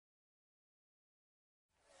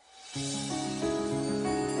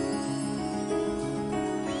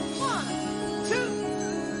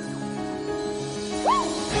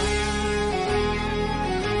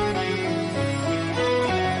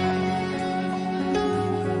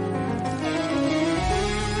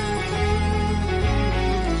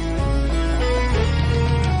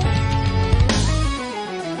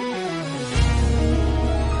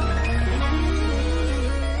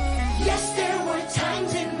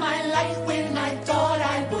right when I thought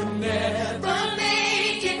I would never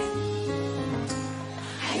make it.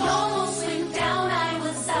 I almost went down, I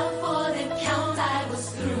was out for the count, I was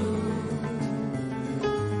through.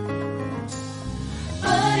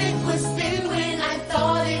 But it was then when I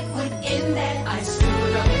thought it would end that I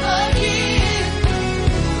stood up again.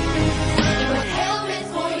 What hell meant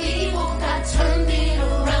for evil, God turned it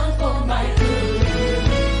around for my good.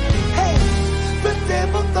 Hey, the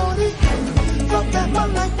devil thought he thought that my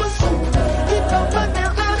life was over. He thought by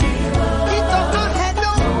now he thought I had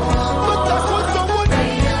no hope. But that's what someone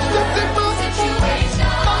something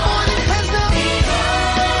more. My morning has now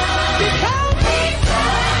become.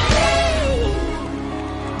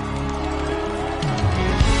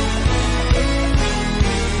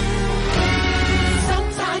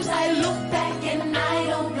 Sometimes I look back and I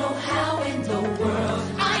don't know how in the world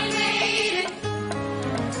I made it.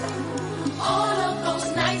 All of those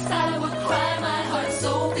nights I would cry, my heart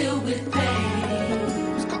so filled with pain.